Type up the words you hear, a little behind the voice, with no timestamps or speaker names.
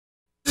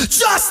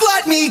Just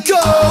let me go,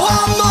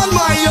 I'm on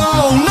my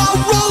own, a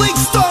rolling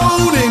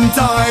stone in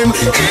time,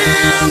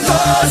 in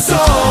the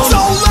zone.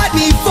 Don't let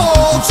me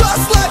fall,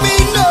 just let me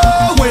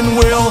know when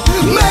we'll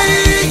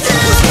make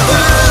it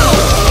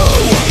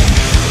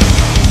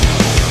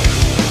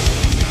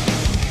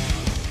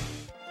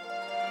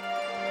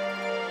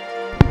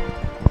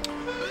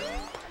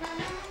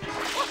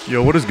through.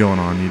 Yo, what is going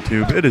on,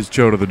 YouTube? It is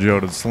Joe to the Joe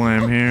to the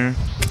Slam here.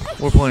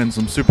 We're playing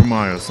some Super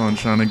Mario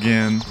Sunshine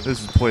again. This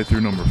is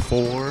playthrough number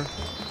 4.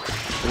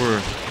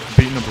 We're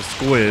beating up a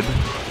squid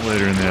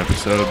later in the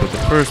episode, but the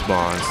first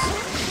boss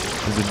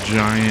is a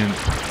giant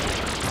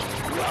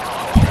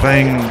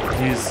thing.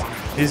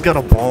 He's got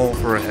a ball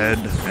for a head,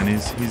 and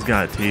he's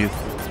got teeth.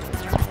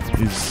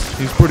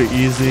 He's pretty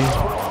easy.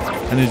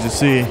 And as you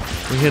see,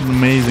 we hit an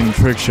amazing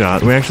trick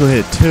shot. We actually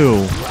hit 2,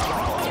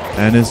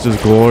 and it's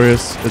just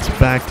glorious. It's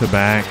back to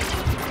back.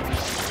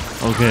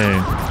 Okay,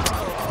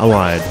 I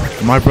lied.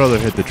 My brother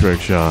hit the trick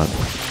shot,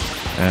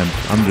 and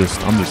I'm just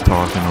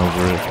talking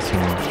over it.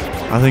 So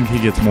I think he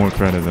gets more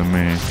credit than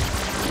me.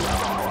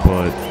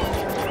 But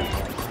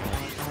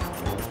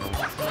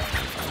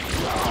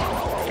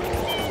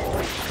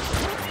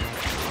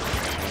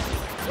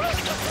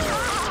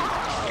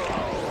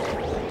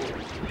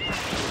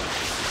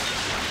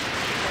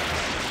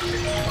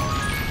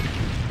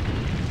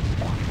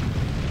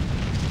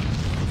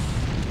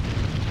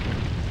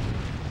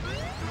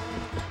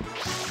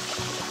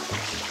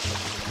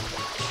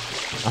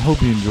I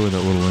hope you enjoyed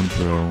that little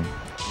intro.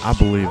 I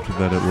believed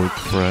that it looked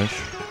fresh,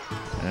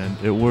 and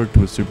it worked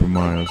with Super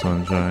Mario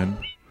Sunshine.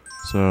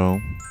 So,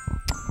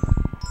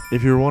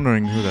 if you're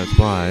wondering who that's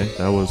by,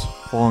 that was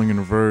Falling in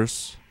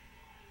Reverse.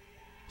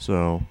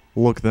 So,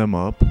 look them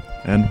up,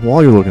 and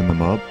while you're looking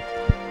them up,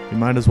 you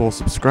might as well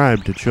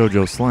subscribe to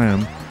Chojo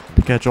Slam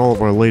to catch all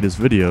of our latest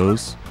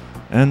videos,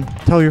 and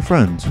tell your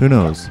friends, who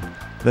knows,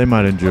 they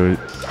might enjoy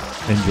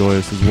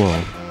us as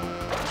well.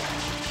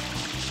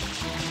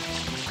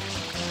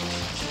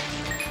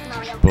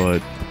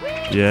 But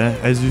yeah,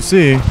 as you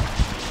see,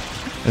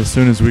 as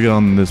soon as we get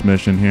on this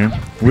mission here,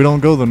 we don't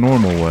go the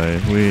normal way.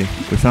 We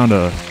found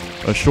a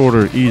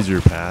shorter,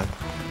 easier path.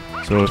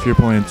 So if you're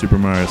playing Super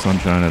Mario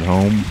Sunshine at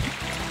home,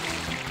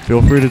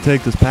 feel free to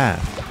take this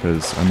path,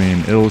 because I mean,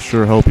 it'll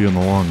sure help you in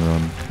the long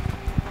run.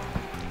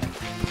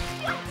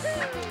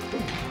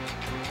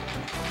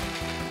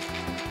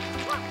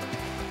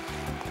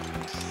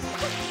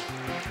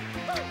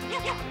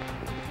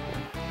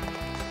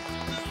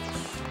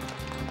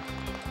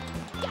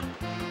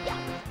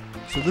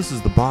 So this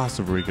is the boss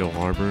of Rico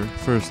Harbor,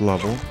 first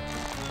level,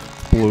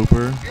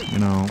 Blooper, you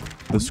know,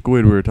 the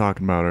squid we were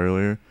talking about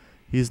earlier.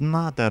 He's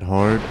not that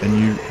hard, and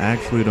you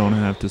actually don't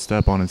have to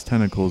step on his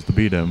tentacles to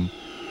beat him.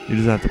 You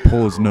just have to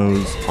pull his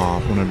nose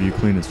off whenever you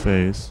clean his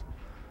face.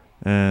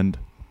 And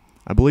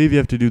I believe you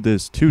have to do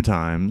this 2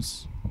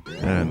 times,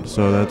 and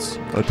so that's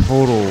a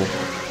total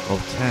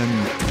of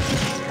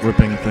 10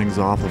 ripping things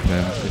off of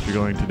him if you're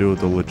going to do it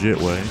the legit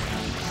way.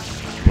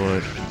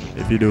 But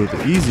if you do it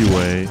the easy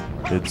way,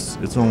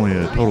 it's only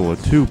a total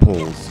of 2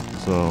 pulls,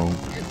 so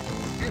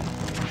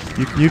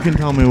you can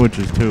tell me which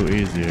is 2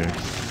 easier.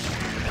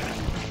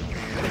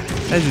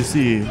 As you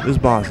see, this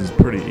boss is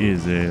pretty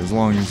easy as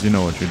long as you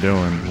know what you're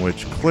doing,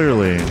 which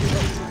clearly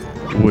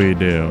we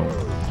do.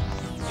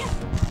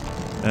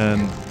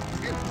 And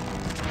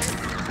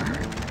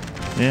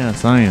yeah,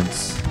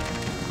 science.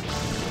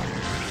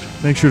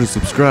 Make sure to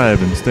subscribe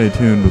and stay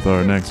tuned with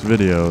our next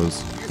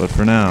videos, but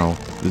for now,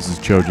 this is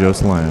Chojo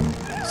Slam,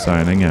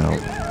 signing out.